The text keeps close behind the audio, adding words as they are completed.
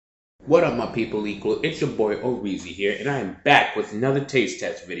What up, my people equal? It's your boy Oreos here, and I am back with another taste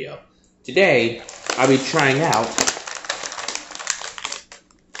test video. Today, I'll be trying out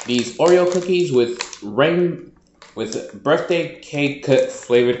these Oreo cookies with birthday cake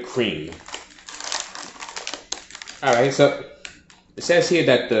flavored cream. Alright, so it says here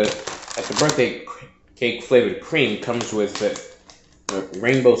that the birthday cake flavored cream comes with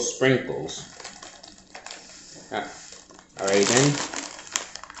rainbow sprinkles. Alright then.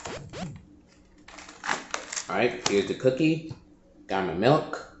 Alright, here's the cookie. Got my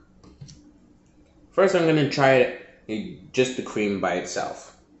milk. First I'm gonna try just the cream by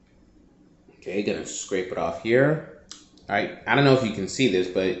itself. Okay, gonna scrape it off here. Alright, I don't know if you can see this,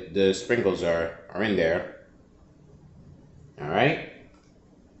 but the sprinkles are in there. Alright.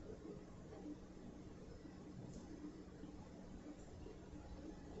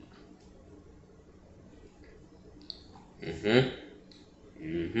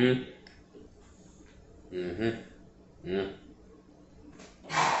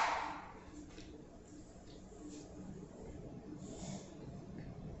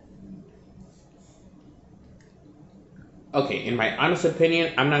 Okay, in my honest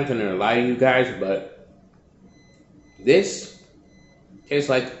opinion, I'm not gonna lie to you guys, but this tastes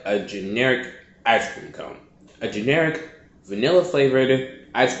like a generic ice cream cone. A generic vanilla flavored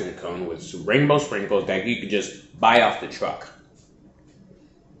ice cream cone with some rainbow sprinkles that you could just buy off the truck.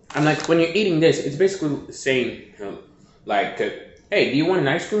 I'm like, when you're eating this, it's basically saying, like, hey, do you want an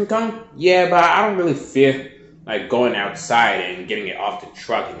ice cream cone? Yeah, but I don't really feel like going outside and getting it off the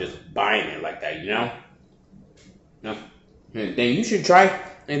truck and just buying it like that, you know? No. Then you should try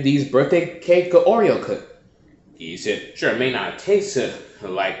these birthday cake Oreo cookies. It sure may not taste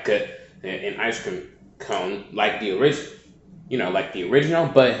like an ice cream cone like the original,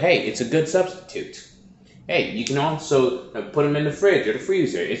 but hey, it's a good substitute. Hey, you can also put them in the fridge or the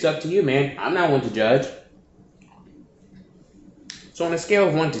freezer. It's up to you, man. I'm not one to judge. So on a scale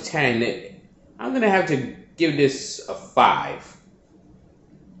of 1 to 10, I'm gonna have to give this a 5.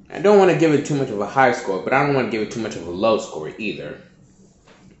 I don't want to give it too much of a high score, but I don't want to give it too much of a low score either.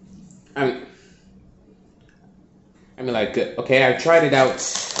 I mean, like, okay, I tried it out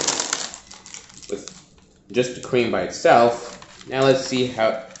with just the cream by itself. Now let's see how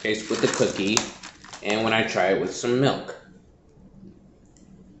it tastes with the cookie, and when I try it with some milk.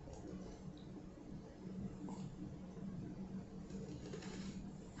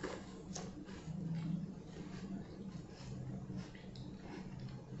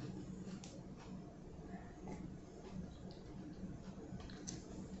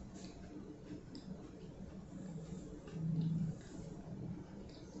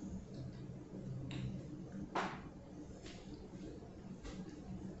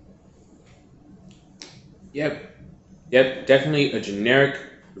 Yep, definitely a generic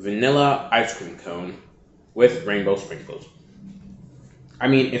vanilla ice cream cone with rainbow sprinkles. I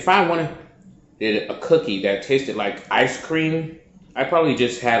mean, if I wanted a cookie that tasted like ice cream, I probably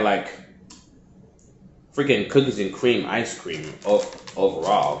just had like freaking cookies and cream ice cream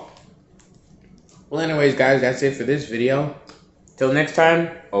overall. Well, anyways, guys, that's it for this video. Till next time,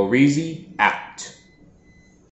 Oreos out.